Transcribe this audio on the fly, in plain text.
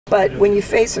But when you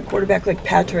face a quarterback like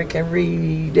Patrick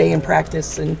every day in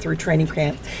practice and through training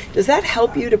camp, does that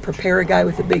help you to prepare a guy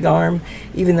with a big arm,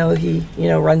 even though he,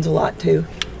 runs a lot too?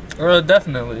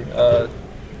 Definitely.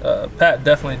 Pat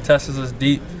definitely tests us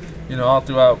deep, all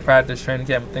throughout practice, training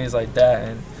camp, and things like that.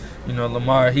 And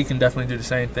Lamar, he can definitely do the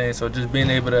same thing. So just being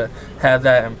able to have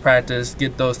that in practice,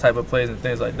 get those type of plays and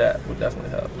things like that would definitely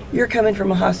help. You're coming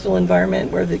from a hostile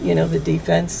environment where the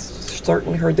defense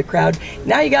certainly heard the crowd.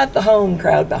 Now you got the home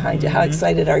crowd behind you. How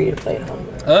excited are you to play at home?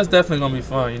 It's definitely going to be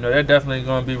fun. They're definitely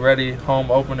going to be ready, home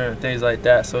opener and things like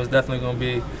that. So it's definitely going to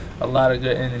be a lot of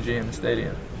good energy in the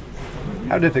stadium.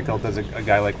 How difficult does a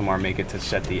guy like Lamar make it to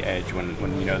set the edge when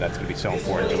that's going to be so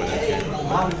important to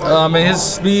him? His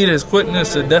speed, his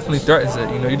quickness, it definitely threatens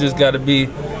it. You just got to be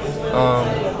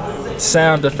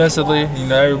sound defensively.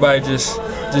 Everybody just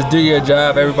do your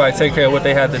job. Everybody take care of what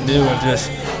they have to do, and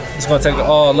it's going to take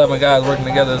all 11 guys working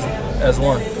together as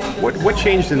one. What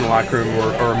changed in the locker room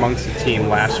or amongst the team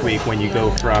last week when you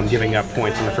go from giving up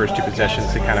points in the first two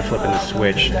possessions to kind of flipping the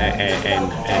switch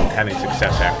and having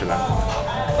success after that?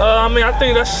 I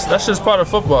think that's just part of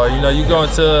football. You go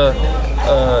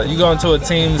into a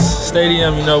team's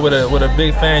stadium, with a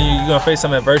big fan. You're gonna face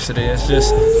some adversity. That's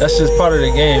just part of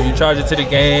the game. You charge it to the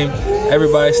game.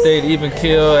 Everybody stayed even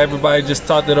keel. Everybody just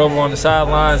talked it over on the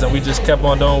sidelines, and we just kept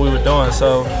on doing what we were doing.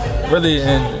 So really,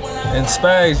 in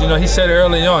Spags, he said it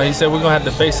early on. He said we're gonna have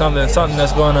to face something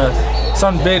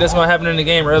big that's gonna happen in the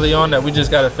game early on, that we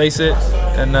just gotta face it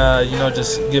and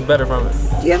just get better from it.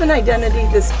 Do you have an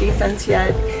identity, this defense,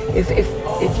 yet?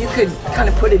 If you could kind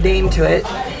of put a name to it,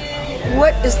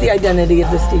 what is the identity of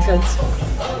this defense?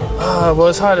 Well,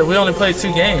 it's hard. We only played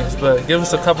 2 games, but give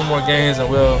us a couple more games and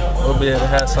we'll be able to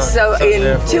have something. So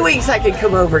in 2 weeks, I could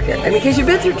come over here. Because you've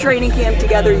been through training camp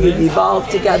together, you've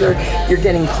evolved together, you're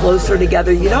getting closer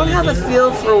together. You don't have a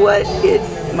feel for what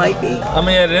it might be. At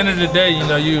the end of the day,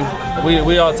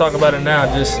 we all talk about it now.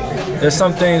 There's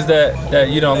some things that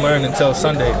you don't learn until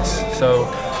Sundays. So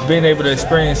being able to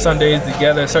experience Sundays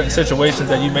together, certain situations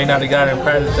that you may not have got in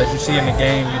practice that you see in the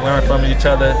game, you learn from each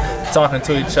other, talking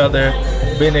to each other,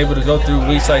 being able to go through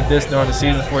weeks like this during the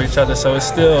season for each other. So it's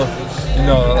still,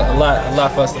 a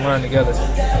lot for us to learn together.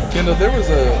 Kendall,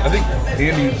 I think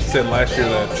Andy said last year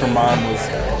that Tremont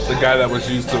was the guy that was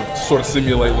used to sort of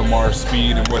simulate Lamar's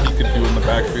speed and what he could do in the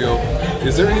backfield.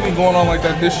 Is there anything going on like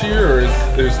that this year, or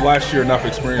is last year enough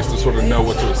experience to sort of know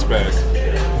what to expect?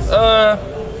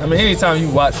 Anytime you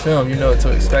watch film, you know what to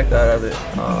expect out of it.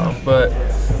 But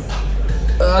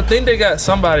I think they got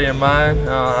somebody in mind.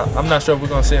 I'm not sure if we're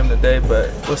going to see him today,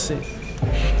 but we'll see.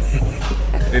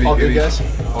 All good, guys?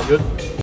 All good?